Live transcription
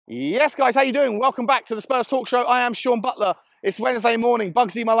Yes, guys, how you doing? Welcome back to the Spurs Talk Show. I am Sean Butler. It's Wednesday morning.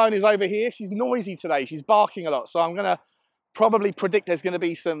 Bugsy Malone is over here. She's noisy today. She's barking a lot. So I'm going to probably predict there's going to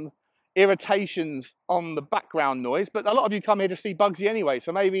be some irritations on the background noise. But a lot of you come here to see Bugsy anyway.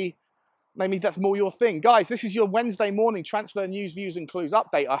 So maybe that's more your thing. Guys, this is your Wednesday morning transfer news, views and clues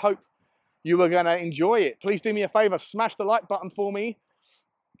update. I hope you are going to enjoy it. Please do me a favor. Smash the like button for me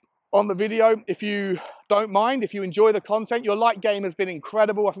on the video if you don't mind, if you enjoy the content. Your like game has been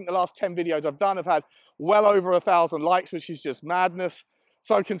incredible. I think the last 10 videos I've done have had well over 1,000 likes, which is just madness.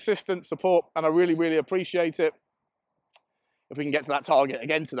 So consistent support, and I really appreciate it. If we can get to that target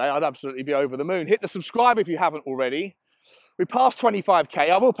again today, I'd absolutely be over the moon. Hit the subscribe if you haven't already. We passed 25k.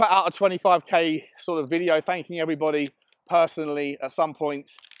 I will put out a 25k sort of video thanking everybody personally at some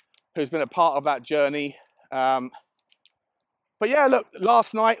point who's been a part of that journey. But yeah, look,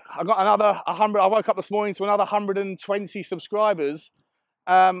 last night I got another 100. I woke up this morning to another 120 subscribers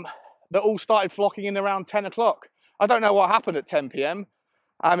that all started flocking in around 10 o'clock. I don't know what happened at 10 p.m.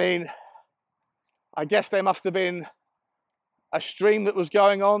 I mean, I guess there must have been a stream that was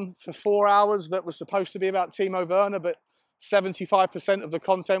going on for 4 hours that was supposed to be about TIMO WERNER, but 75% of the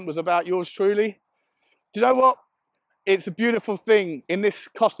content was about yours truly. Do you know what? It's a beautiful thing in this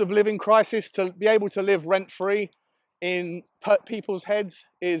cost of living crisis to be able to live rent-free in people's heads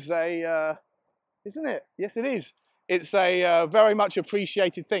is a, isn't it? Yes, it is. It's a very much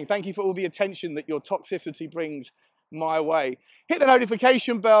appreciated thing. Thank you for all the attention that your toxicity brings my way. Hit the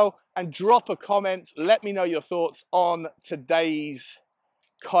notification bell and drop a comment. Let me know your thoughts on today's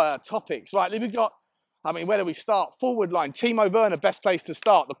topics. Right, we've got, I mean, where do we start? Forward line, TIMO WERNER, best place to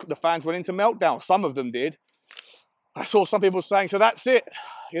start. The fans went into meltdown. Some of them did. I saw some people saying, so that's it.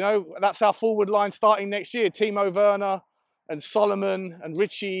 You know, that's our forward line starting next year. TIMO WERNER and Solomon and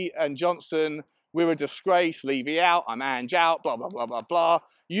Richie and Johnson. We're a disgrace. Levy out. I'm Ange out. Blah, blah, blah, blah, blah.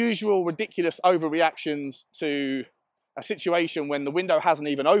 Usual ridiculous overreactions to a situation when the window hasn't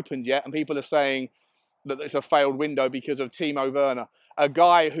even opened yet and people are saying that it's a failed window because of TIMO WERNER. A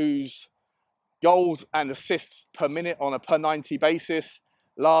guy whose goals and assists per minute on a per 90 basis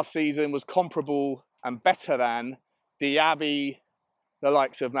last season was comparable and better than Diaby, the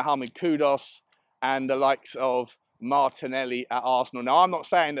likes of Mohamed Kudus, and the likes of Martinelli at Arsenal. Now, I'm not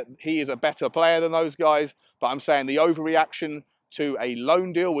saying that he is a better player than those guys, but I'm saying the overreaction to a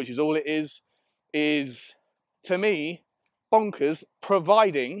loan deal, which is all it is, to me, bonkers,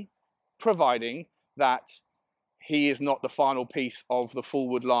 providing that he is not the final piece of the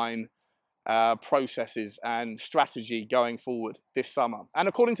forward line processes and strategy going forward this summer. And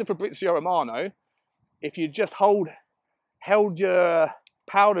according to Fabrizio Romano, if you just held your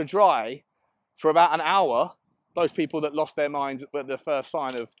powder dry for about an hour, those people that lost their minds at the first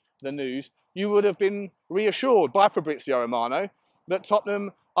sign of the news, you would have been reassured by Fabrizio Romano that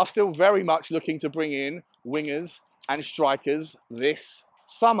Tottenham are still very much looking to bring in wingers and strikers this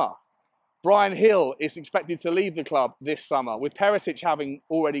summer. Bryan Gil is expected to leave the club this summer, with Perisic having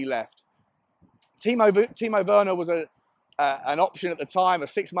already left. TIMO WERNER was an option at the time, a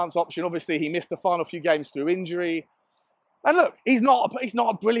 6-month option. Obviously, he missed the final few games through injury. And look, he's not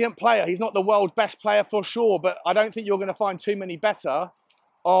a brilliant player. He's not the world's best player for sure, but I don't think you're going to find too many better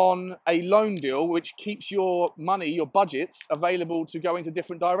on a loan deal, which keeps your money, your budgets, available to go into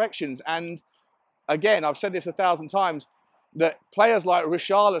different directions. And again, I've said this 1,000 times, that players like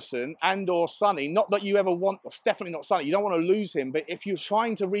Richalison and or Sonny, not that you ever want, it's definitely not Sonny, you don't want to lose him, but if you're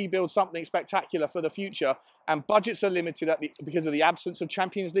trying to rebuild something spectacular for the future and budgets are limited because of the absence of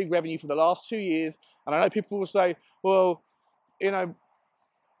Champions League revenue for the last 2 years, and I know people will say, well, you know,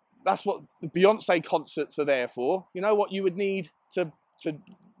 that's what the Beyonce concerts are there for. You know what you would need to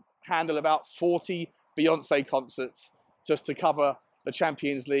handle about 40 Beyonce concerts just to cover the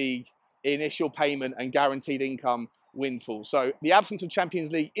Champions League initial payment and guaranteed income windfall. So the absence of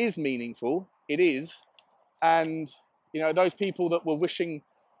Champions League is meaningful. It is. And, you know, those people that were wishing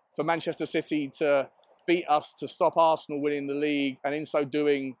for Manchester City to beat us to stop Arsenal winning the league and in so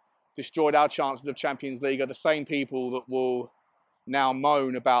doing destroyed our chances of Champions League are the same people that will now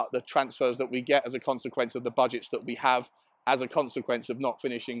moan about the transfers that we get as a consequence of the budgets that we have as a consequence of not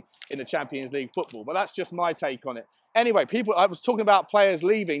finishing in the Champions League football. But that's just my take on it. Anyway, I was talking about players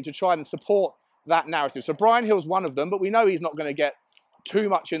leaving to try and support that narrative. So Bryan Gil's one of them, but we know he's not going to get too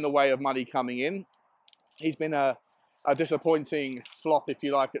much in the way of money coming in. He's been a disappointing flop, if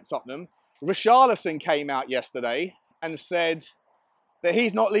you like, at Tottenham. Richarlison came out yesterday and said that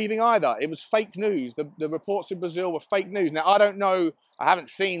he's not leaving either. It was fake news. The reports in Brazil were fake news. Now, I don't know, I haven't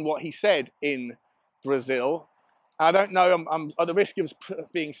seen what he said in Brazil. I don't know, I'm at the risk of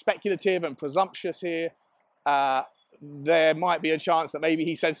being speculative and presumptuous here. there might be a chance that maybe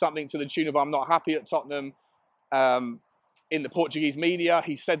he said something to the tune of, I'm not happy at Tottenham. In the Portuguese media,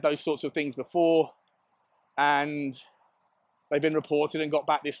 he said those sorts of things before, and they've been reported and got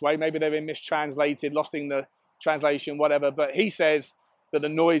back this way. Maybe they've been mistranslated, lost in the translation, whatever. But he says that the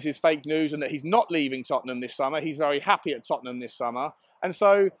noise is fake news and that he's not leaving Tottenham this summer. He's very happy at Tottenham this summer. And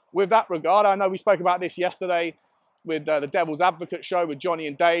so with that regard, I know we spoke about this yesterday with the Devil's Advocate show with Johnny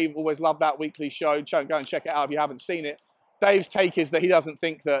and Dave. Always love that weekly show. Go and check it out if you haven't seen it. Dave's take is that he doesn't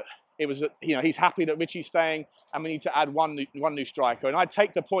think that it was, you know, he's happy that Richie's staying and we need to add one new striker. And I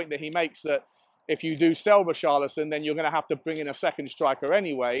take the point that he makes that if you do sell Richalison, then you're going to have to bring in a second striker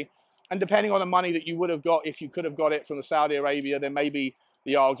anyway. And depending on the money that you would have got, if you could have got it from the Saudi Arabia, then maybe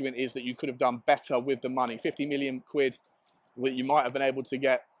the argument is that you could have done better with the money. 50 million quid that you might have been able to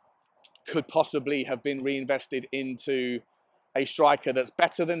get could possibly have been reinvested into a striker that's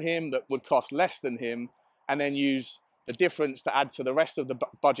better than him, that would cost less than him, and then use the difference to add to the rest of the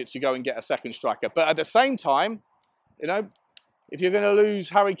budget to go and get a second striker. But at the same time, you know, if you're going to lose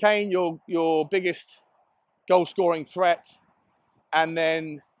Harry Kane, your biggest goal-scoring threat, and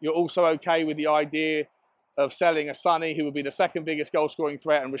then you're also okay with the idea of selling a Sonny, who would be the second biggest goal-scoring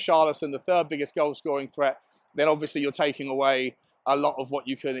threat, and Richarlison, the third biggest goal-scoring threat, then obviously you're taking away a lot of what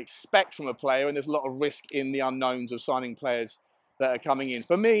you can expect from a player, and there's a lot of risk in the unknowns of signing players that are coming in.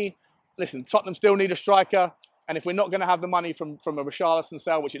 For me, listen, Tottenham still need a striker, and if we're not going to have the money from a Richarlison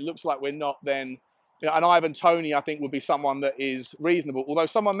sale, which it looks like we're not, then, you know, an Ivan Toney, I think, would be someone that is reasonable. Although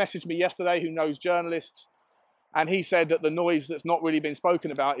someone messaged me yesterday who knows journalists, and he said that the noise that's not really been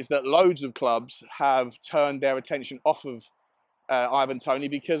spoken about is that loads of clubs have turned their attention off of Ivan Toney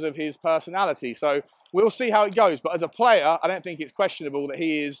because of his personality. So we'll see how it goes. But as a player, I don't think it's questionable that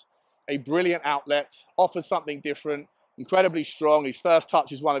he is a brilliant outlet, offers something different, incredibly strong. His first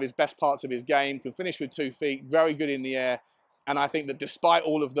touch is one of his best parts of his game, can finish with 2 feet, very good in the air. And I think that despite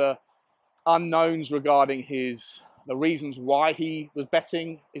all of the unknowns regarding the reasons why he was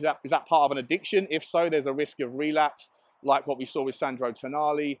betting, is that part of an addiction? If so, there's a risk of relapse, like what we saw with Sandro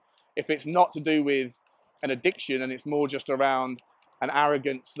Tonali. If it's not to do with an addiction and it's more just around an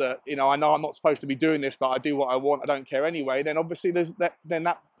arrogance that, you know I'm not supposed to be doing this, but I do what I want, I don't care anyway, then obviously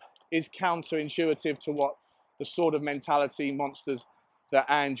that is counterintuitive to what the sort of mentality monsters that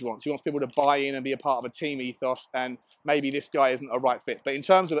Ange wants. He wants people to buy in and be a part of a team ethos, and maybe this guy isn't a right fit. But in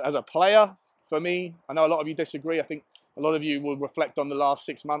terms of as a player, for me, I know a lot of you disagree. I think a lot of you will reflect on the last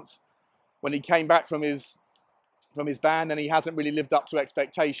 6 months when he came back from his ban and he hasn't really lived up to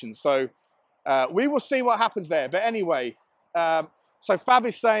expectations. So we will see what happens there. But anyway, so Fab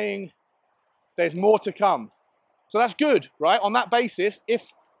is saying there's more to come. So that's good, right? On that basis,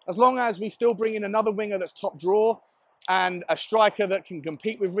 as long as we still bring in another winger that's top draw and a striker that can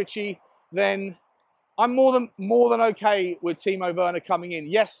compete with Richie, then I'm more than okay with Timo Werner coming in.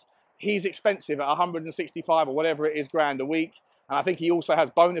 Yes, he's expensive at 165 or whatever it is grand a week. And I think he also has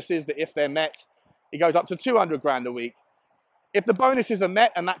bonuses that if they're met, he goes up to 200 grand a week. If the bonuses are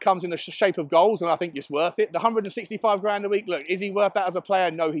met and that comes in the shape of goals, then I think it's worth it. The 165 grand a week, look, is he worth that as a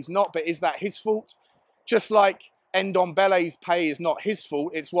player? No, he's not. But is that his fault? Just like Ndombele's pay is not his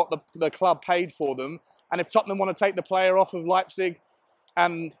fault. It's what the club paid for them. And if Tottenham want to take the player off of Leipzig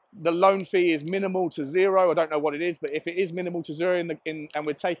and the loan fee is minimal to zero, I don't know what it is, but if it is minimal to zero and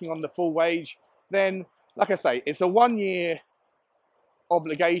we're taking on the full wage, then, like I say, it's a 1 year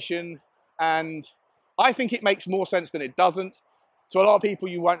obligation, and I think it makes more sense than it doesn't. To a lot of people,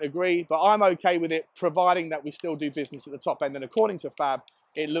 you won't agree, but I'm okay with it, providing that we still do business at the top end. And according to Fab,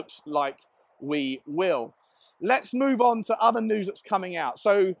 it looks like we will. Let's move on to other news that's coming out.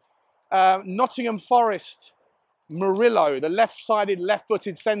 So Nottingham Forest, Murrilo, the left-sided,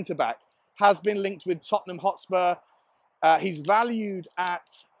 left-footed centre-back, has been linked with Tottenham Hotspur. He's valued at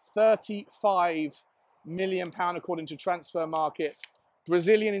 £35 million according to Transfer Market.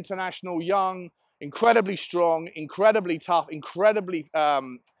 Brazilian international, young, incredibly strong, incredibly tough, incredibly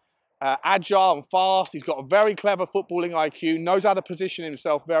agile and fast. He's got a very clever footballing IQ, knows how to position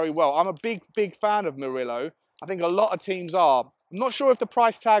himself very well. I'm a big, big fan of Murrilo. I think a lot of teams are. I'm not sure if the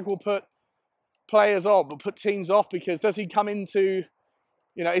price tag will put players off, but put teams off, because does he come into,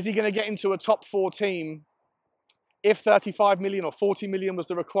 is he going to get into a top 4 team if 35 million or 40 million was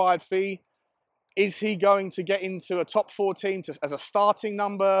the required fee? Is he going to get into a top 4 team as a starting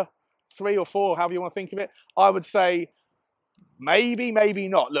number 3 or 4, however you want to think of it? I would say maybe, maybe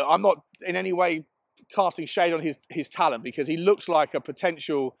not. Look, I'm not in any way casting shade on his talent, because he looks like a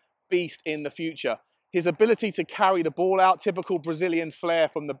potential beast in the future. His ability to carry the ball out, typical Brazilian flair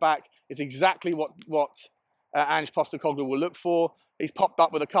from the back, is exactly what Ange Postecoglou will look for. He's popped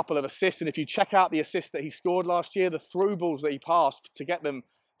up with a couple of assists, and if you check out the assists that he scored last year, the through balls that he passed to get them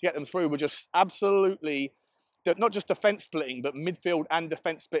through were just absolutely not just defence splitting, but midfield and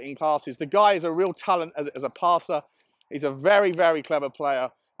defence splitting passes. The guy is a real talent as a passer. He's a very, very clever player.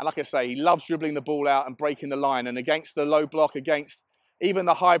 And like I say, he loves dribbling the ball out and breaking the line. And against the low block, against even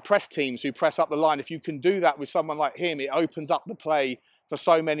the high press teams who press up the line, if you can do that with someone like him, it opens up the play for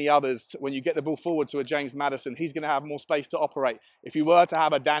so many others. When you get the ball forward to a James Maddison, he's going to have more space to operate. If you were to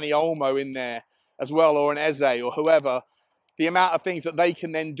have a Danny Olmo in there as well, or an Eze or whoever, the amount of things that they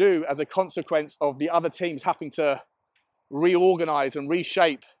can then do as a consequence of the other teams having to reorganize and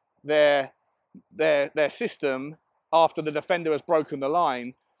reshape their system after the defender has broken the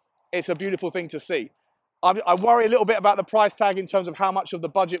line, it's a beautiful thing to see. I worry a little bit about the price tag in terms of how much of the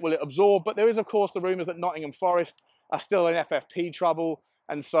budget will it absorb, but there is, of course, the rumours that Nottingham Forest are still in FFP trouble,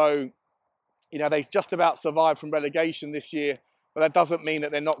 and so, you know, they just about survived from relegation this year, but that doesn't mean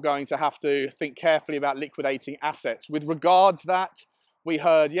that they're not going to have to think carefully about liquidating assets. With regards to that, we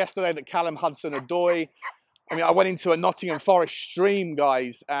heard yesterday that CALLUM Hudson-Odoi, I mean, I went into a Nottingham Forest stream,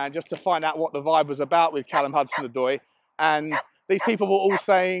 guys, just to find out what the vibe was about with CALLUM Hudson-Odoi, and these people were all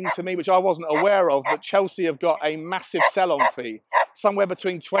saying to me, which I wasn't aware of, that Chelsea have got a massive sell-on fee, somewhere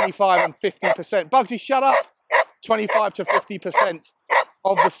between 25 and 50%. Bugsy, shut up! 25 to 50%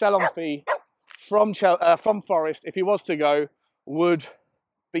 of the sell-on fee from Forest, if he was to go, would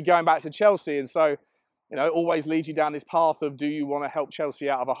be going back to Chelsea. And so, you know, it always leads you down this path of, do you want to help Chelsea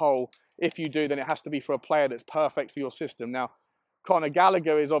out of a hole? If you do, then it has to be for a player that's perfect for your system. Now, Conor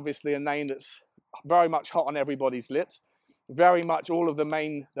Gallagher is obviously a name that's very much hot on everybody's lips. Very much all of the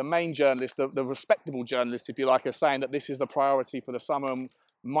main journalists, the respectable journalists, if you like, are saying that this is the priority for the summer and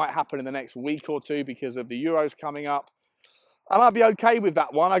might happen in the next week or two because of the Euros coming up. And I'd be okay with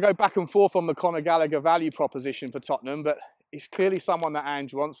that one. I go back and forth on the Conor Gallagher value proposition for Tottenham, but it's clearly someone that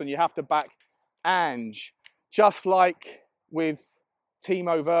Ange wants, and you have to back Ange. Just like with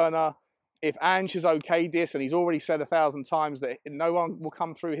Timo Werner, if Ange has okayed this, and he's already said 1,000 times that no one will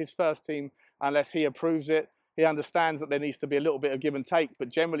come through his first team unless he approves it, he understands that there needs to be a little bit of give and take, but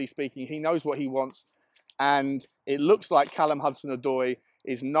generally speaking, he knows what he wants. And it looks like CALLUM Hudson-Odoi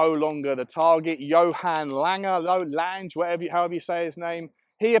is no longer the target. Johan Lange, however you say his name,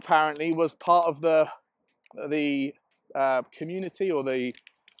 he apparently was part of the community or the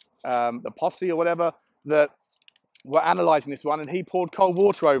posse or whatever that were analysing this one, and he poured cold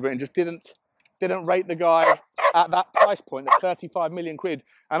water over it and just didn't rate the guy at that price point at 35 million quid.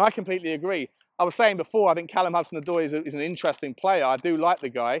 And I completely agree. I was saying before, I think CALLUM Hudson-Odoi is an interesting player. I do like the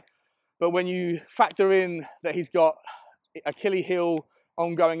guy. But when you factor in that he's got Achilles heel,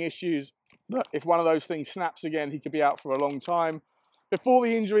 ongoing issues, that if one of those things snaps again, he could be out for a long time. Before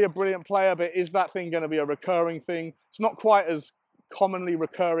the injury, a brilliant player, but is that thing going to be a recurring thing? It's not quite as commonly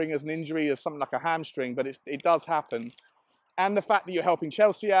recurring as an injury as something like a hamstring, but it does happen. And the fact that you're helping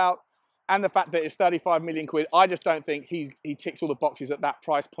Chelsea out, and the fact that it's 35 million quid, I just don't think he ticks all the boxes at that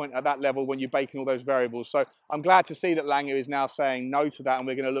price point, at that level, when you're baking all those variables. So I'm glad to see that Lange is now saying no to that, and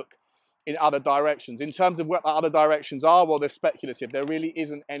we're going to look in other directions. In terms of what the other directions are, well, they're speculative. There really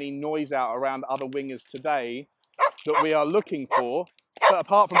isn't any noise out around other wingers today that we are looking for, but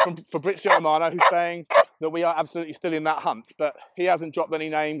apart from Fabrizio Romano, who's saying that we are absolutely still in that hunt. But he hasn't dropped any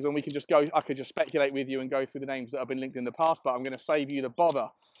names, and we can just go, I could just speculate with you and go through the names that have been linked in the past, but I'm going to save you the bother.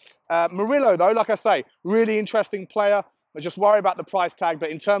 Murrilo, though, like I say, really interesting player. I just worry about the price tag, but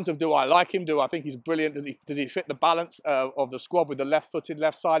in terms of do I like him, do I think he's brilliant, does he fit the balance of the squad with the left-footed,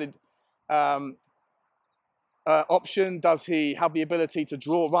 left-sided option? Does he have the ability to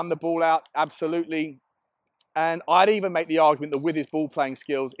run the ball out? Absolutely. And I'd even make the argument that with his ball-playing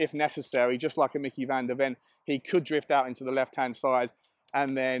skills, if necessary, just like a Micky Van De Ven, he could drift out into the left-hand side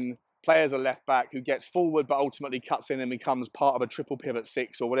and then play as a left-back who gets forward but ultimately cuts in and becomes part of a triple pivot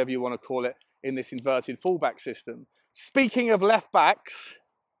six, or whatever you want to call it, in this inverted fullback system. Speaking of left-backs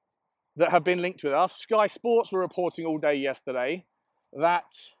that have been linked with us, Sky Sports were reporting all day yesterday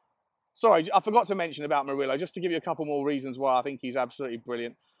that... Sorry, I forgot to mention about Murrilo, just to give you a couple more reasons why I think he's absolutely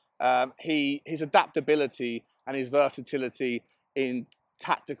brilliant. His adaptability and his versatility in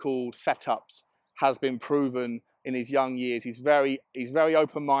tactical setups has been proven in his young years. He's very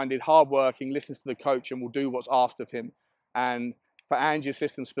open-minded, hard-working, listens to the coach and will do what's asked of him. And for Ange's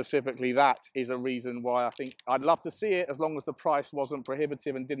system specifically, that is a reason why I think I'd love to see it, as long as the price wasn't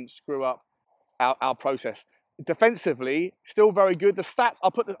prohibitive and didn't screw up our process. Defensively, still very good. The stats,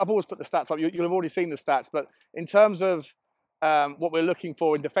 I've always put the stats up. You'll have already seen the stats, but in terms of what we're looking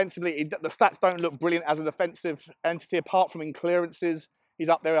for in defensively, the stats don't look brilliant as a defensive entity, apart from in clearances. He's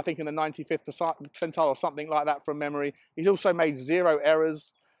up there, I think, in the 95th percentile or something like that from memory. He's also made 0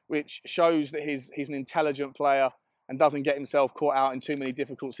 errors, which shows that he's an intelligent player and doesn't get himself caught out in too many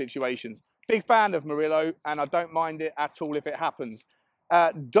difficult situations. Big fan of Murrilo, and I don't mind it at all if it happens.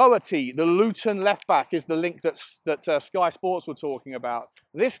 Doughty, the Luton left-back, is the link that Sky Sports were talking about.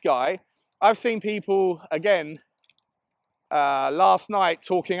 This guy, I've seen people, again, last night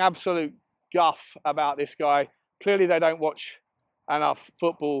talking absolute guff about this guy. Clearly they don't watch enough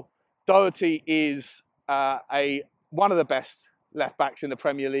football. Doughty is one of the best left-backs in the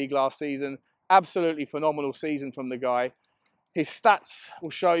Premier League last season. Absolutely phenomenal season from the guy. His stats will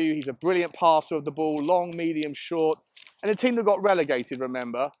show you he's a brilliant passer of the ball, long, medium, short. And the team that got relegated,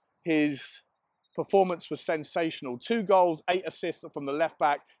 remember, his performance was sensational. 2 goals, 8 assists from the left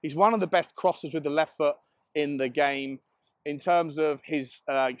back. He's one of the best crossers with the left foot in the game. In terms of his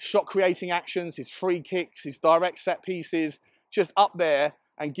shot creating actions, his free kicks, his direct set pieces, just up there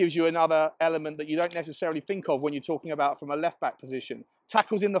and gives you another element that you don't necessarily think of when you're talking about from a left back position.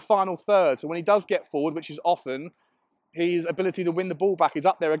 Tackles in the final third. So when he does get forward, which is often, his ability to win the ball back is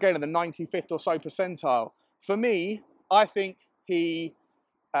up there again in the 95th or so percentile. For me, I think he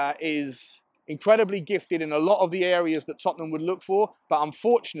is incredibly gifted in a lot of the areas that Tottenham would look for. But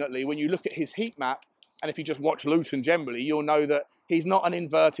unfortunately, when you look at his heat map, and if you just watch Luton generally, you'll know that he's not an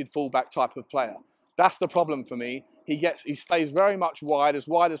inverted fullback type of player. That's the problem for me. He stays very much wide as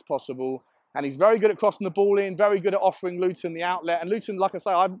possible. And he's very good at crossing the ball in, very good at offering Luton the outlet. And Luton, like I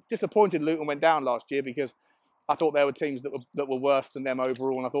say, I'm disappointed Luton went down last year because I thought there were teams that were worse than them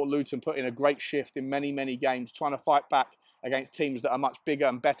overall. And I thought Luton put in a great shift in many, many games, trying to fight back against teams that are much bigger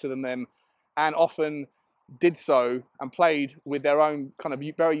and better than them, and often did so and played with their own kind of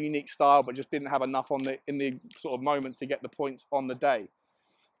very unique style, but just didn't have enough in the sort of moment to get the points on the day.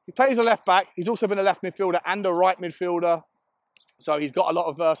 He plays a left back. He's also been a left midfielder and a right midfielder. So he's got a lot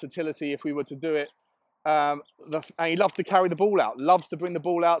of versatility if we were to do it. And he loves to carry the ball out, loves to bring the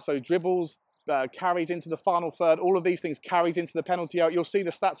ball out. So dribbles, carries into the final third, all of these things, carries into the penalty area. You'll see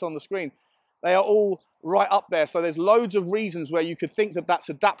the stats on the screen. They are all right up there. So there's loads of reasons where you could think that that's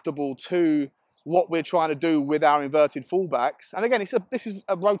adaptable to what we're trying to do with our inverted fullbacks. And again, this is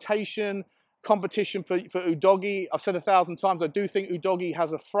a rotation competition for Udogie. I've said 1,000 times, I do think Udogie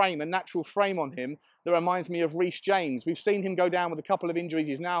has a natural frame on him that reminds me of Reece James. We've seen him go down with a couple of injuries.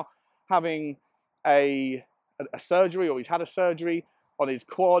 He's now having a surgery, or he's had a surgery on his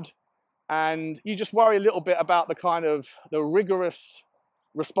quad. And you just worry a little bit about the rigorous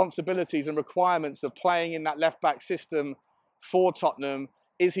responsibilities and requirements of playing in that left-back system for Tottenham.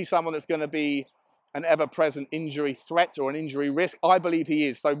 Is he someone that's going to be an ever-present injury threat or an injury risk? I believe he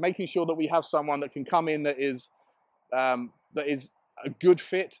is. So making sure that we have someone that can come in that is a good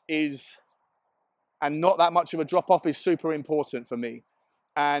fit and not that much of a drop-off is super important for me.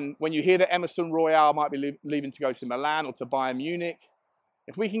 And when you hear that Emerson Royal might be leaving to go to Milan or to Bayern Munich,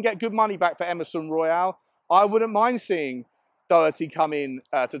 if we can get good money back for Emerson Royal, I wouldn't mind seeing Doughty come in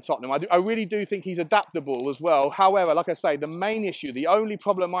to Tottenham. I really do think he's adaptable as well. However, like I say, the main issue, the only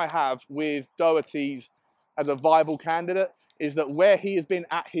problem I have with Doughty as a viable candidate is that where he has been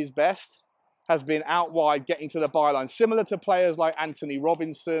at his best has been out wide, getting to the byline. Similar to players like Anthony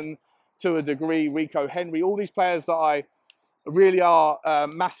Robinson, to a degree, Rico Henry, all these players that I really are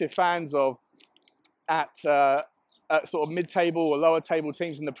massive fans of at sort of mid-table or lower table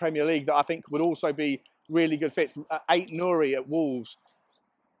teams in the Premier League that I think would also be really good fits. Aït-Nouri at Wolves.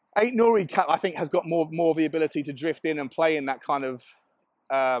 Aït-Nouri, I think, has got more of the ability to drift in and play in that kind of,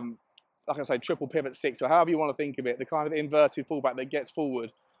 like I say, triple pivot 6, or however you want to think of it, the kind of inverted fullback that gets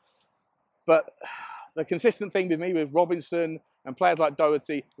forward. But the consistent thing with me with Robinson and players like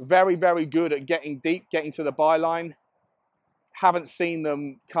Doughty, very, very good at getting deep, getting to the byline. Haven't seen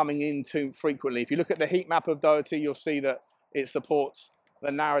them coming in too frequently. If you look at the heat map of Doughty, you'll see that it supports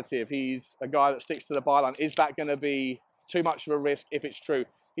the narrative. He's a guy that sticks to the byline. Is that going to be too much of a risk if it's true?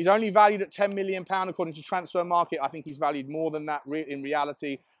 He's only valued at £10 million according to Transfer Market. I think he's valued more than that in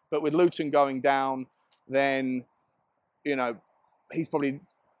reality. But with Luton going down, then, you know, he's probably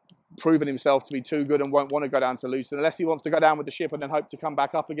proven himself to be too good and won't want to go down to Luton unless he wants to go down with the ship and then hope to come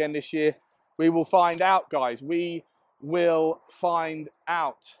back up again this year. We will find out, guys. We will find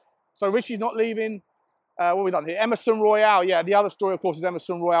out. So Richie's not leaving. What have we done here? Emerson Royal. Yeah, the other story, of course, is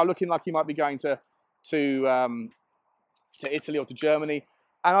Emerson Royal looking like he might be going to Italy or to Germany.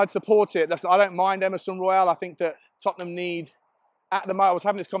 And I'd support it. I don't mind Emerson Royal. I think that Tottenham need, at the moment, I was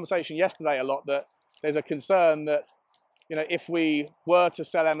having this conversation yesterday a lot, that there's a concern that, you know, if we were to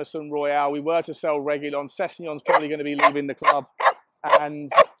sell Emerson Royal, we were to sell Reguilón, Sessegnon's probably going to be leaving the club.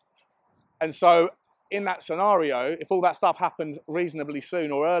 And so in that scenario, if all that stuff happened reasonably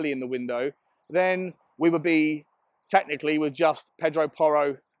soon or early in the window, then we would be technically with just Pedro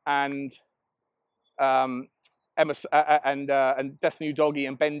Porro and Emerson, and Destiny Udogie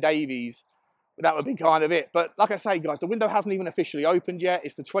and Ben Davies. That would be kind of it. But like I say, guys, the window hasn't even officially opened yet.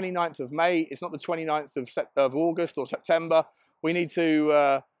 It's the 29th of May. It's not the 29th of August or September. We need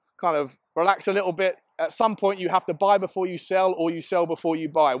to kind of relax a little bit. At some point, you have to buy before you sell, or you sell before you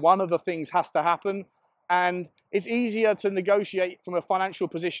buy. One of the things has to happen. And it's easier to negotiate from a financial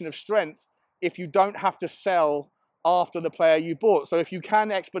position of strength if you don't have to sell after the player you bought. So if you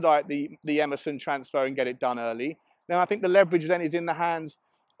can expedite the Emerson transfer and get it done early, then I think the leverage then is in the hands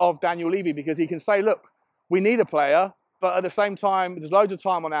of Daniel Levy, because he can say, look, we need a player, but at the same time, there's loads of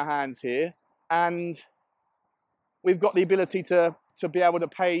time on our hands here, and we've got the ability to be able to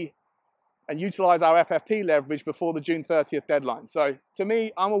pay and utilize our FFP leverage before the June 30th deadline. So to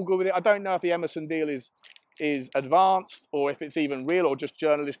me, I'm all good with it. I don't know if the Emerson deal is advanced or if it's even real or just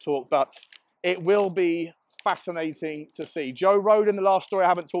journalist talk, but it will be fascinating to see. Joe Rodon, the last story I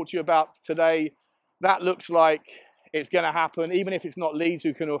haven't talked to you about today, that looks like it's going to happen, even if it's not Leeds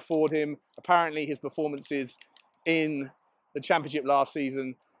who can afford him. Apparently his performances in the Championship last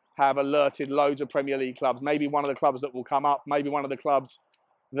season have alerted loads of Premier League clubs. Maybe one of the clubs that will come up, maybe one of the clubs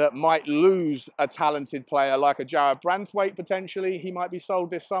that might lose a talented player like a Jared Branthwaite potentially. He might be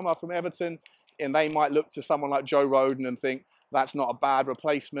sold this summer from Everton, and they might look to someone like Joe Rodon and think that's not a bad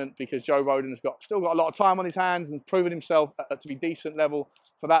replacement, because Joe Rodon has still got a lot of time on his hands and proven himself to be decent level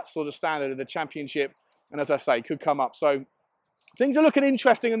for that sort of standard of the Championship. And as I say, could come up. So things are looking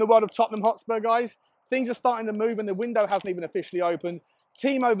interesting in the world of Tottenham Hotspur, guys. Things are starting to move, and the window hasn't even officially opened.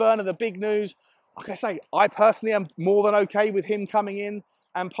 TIMO Werner, the big news. Like I say, I personally am more than okay with him coming in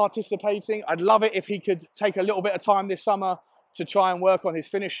and participating. I'd love it if he could take a little bit of time this summer to try and work on his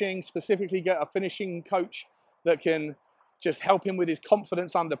finishing, specifically get a finishing coach that can just help him with his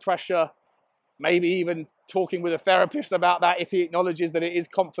confidence under pressure. Maybe even talking with a therapist about that if he acknowledges that it is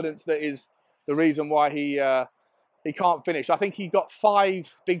confidence that is the reason why he can't finish. I think he got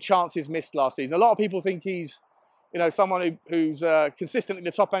 5 big chances missed last season. A lot of people think he's, you know, someone who's consistently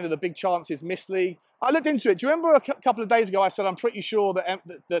the top end of the big chances missed league. I looked into it. Do you remember a couple of days ago I said I'm pretty sure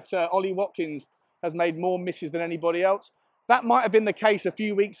that Ollie Watkins has made more misses than anybody else? That might have been the case a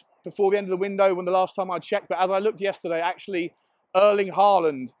few weeks before the end of the window when the last time I checked. But as I looked yesterday, actually, Erling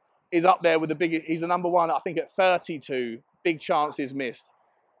Haaland is up there with the biggest. He's the number one, I think, at 32 big chances missed.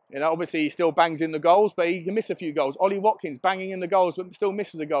 You know, obviously he still bangs in the goals, but he can miss a few goals. Ollie Watkins banging in the goals, but still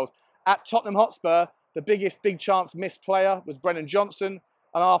misses the goals. At Tottenham Hotspur, the biggest big chance missed player was Brennan Johnson.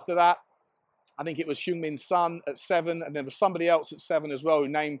 And after that, I think it was Heung Min's son at 7. And there was somebody else at 7 as well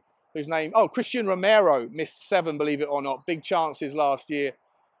whose name, Christian Romero missed 7, believe it or not. Big chances last year.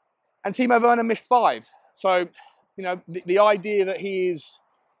 And Timo Werner missed 5. So, you know, the idea that he is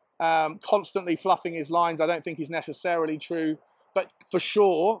constantly fluffing his lines, I don't think is necessarily true. But for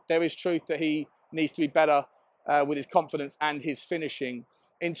sure, there is truth that he needs to be better with his confidence and his finishing.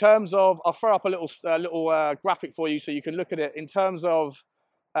 In terms of, I'll throw up a little graphic for you so you can look at it. In terms of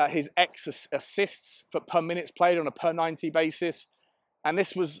his assists per minutes played on a per 90 basis. And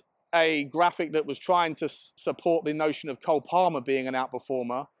this was a graphic that was trying to support the notion of Cole Palmer being an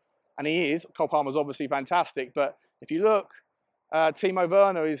outperformer. And he is. Cole Palmer's obviously fantastic. But if you look, Timo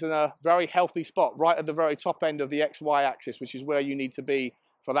Werner is in a very healthy spot, right at the very top end of the XY axis, which is where you need to be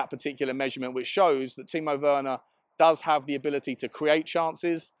for that particular measurement, which shows that Timo Werner does have the ability to create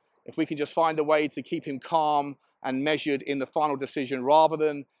chances. If we can just find a way to keep him calm and measured in the final decision, rather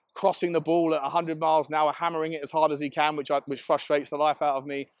than crossing the ball at 100 miles an hour, hammering it as hard as he can, which frustrates the life out of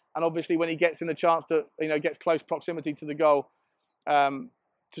me. And obviously when he gets in the chance to, gets close proximity to the goal,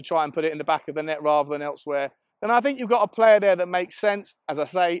 to try and put it in the back of the net rather than elsewhere, then I think you've got a player there that makes sense, as I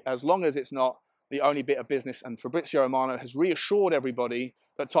say, as long as it's not the only bit of business. And Fabrizio Romano has reassured everybody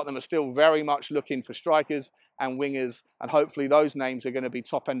that Tottenham are still very much looking for strikers and wingers, and hopefully those names are going to be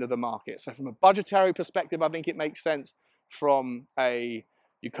top end of the market. So from a budgetary perspective, I think it makes sense. From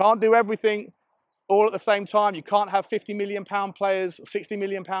you can't do everything all at the same time. You can't have £50 million players, £60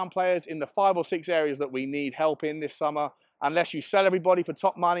 million players in the 5 or 6 areas that we need help in this summer, unless you sell everybody for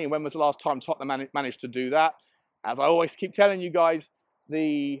top money. And when was the last time Tottenham managed to do that? As I always keep telling you guys,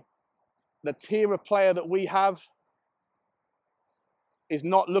 the tier of player that we have is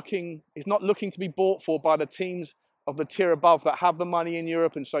not looking to be bought for by the teams of the tier above that have the money in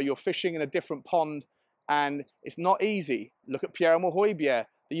Europe, and so you're fishing in a different pond, and it's not easy. Look at Piere Emile Hojbjerg.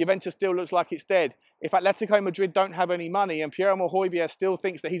 The Juventus deal looks like it's dead. If Atletico Madrid don't have any money and Piere Emile Hojbjerg still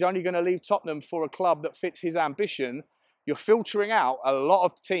thinks that he's only going to leave Tottenham for a club that fits his ambition, you're filtering out a lot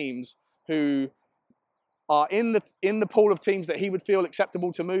of teams who are in the pool of teams that he would feel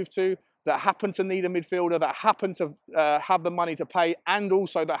acceptable to move to, that happen to need a midfielder, that happen to have the money to pay, and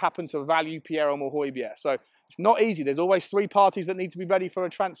also that happen to value Piere Emile Hojbjerg. So it's not easy. There's always three parties that need to be ready for a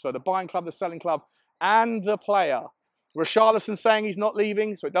transfer: the buying club, the selling club, and the player. Richalison saying he's not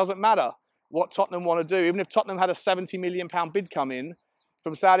leaving, so it doesn't matter what Tottenham want to do. Even if Tottenham had a £70 million bid come in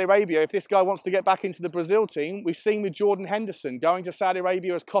from Saudi Arabia, if this guy wants to get back into the Brazil team, we've seen with Jordan Henderson, going to Saudi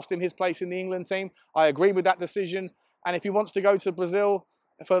Arabia has cost him his place in the England team. I agree with that decision. And if he wants to go to Brazil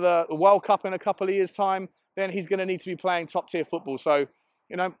for the World Cup in a couple of years' time, then he's going to need to be playing top-tier football. So,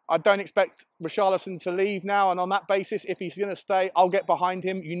 you know, I don't expect Richalison to leave now. And on that basis, if he's going to stay, I'll get behind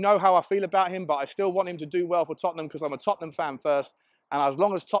him. You know how I feel about him, but I still want him to do well for Tottenham because I'm a Tottenham fan first. And as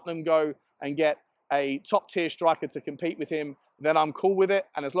long as Tottenham go and get a top-tier striker to compete with him, then I'm cool with it.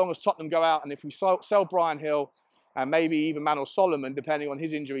 And as long as Tottenham go out, and if we sell Bryan Hill and maybe even Manuel Solomon, depending on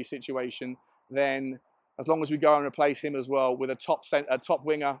his injury situation, then as long as we go and replace him as well with a top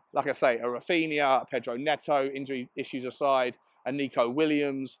winger, like I say, a Rafinha, a Pedro Neto, injury issues aside, a Nico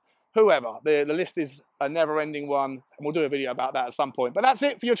Williams, whoever. The list is a never-ending one, and we'll do a video about that at some point. But that's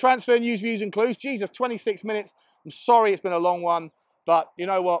it for your transfer news, views, and clues. Jesus, 26 minutes. I'm sorry it's been a long one, but you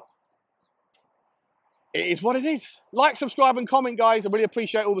know what? It is what it is. Like, subscribe, and comment, guys. I really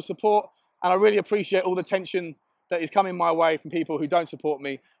appreciate all the support, and I really appreciate all the tension that is coming my way from people who don't support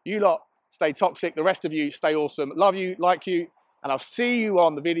me. You lot, stay toxic. The rest of you, stay awesome. Love you, like you, and I'll see you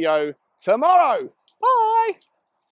on the video tomorrow.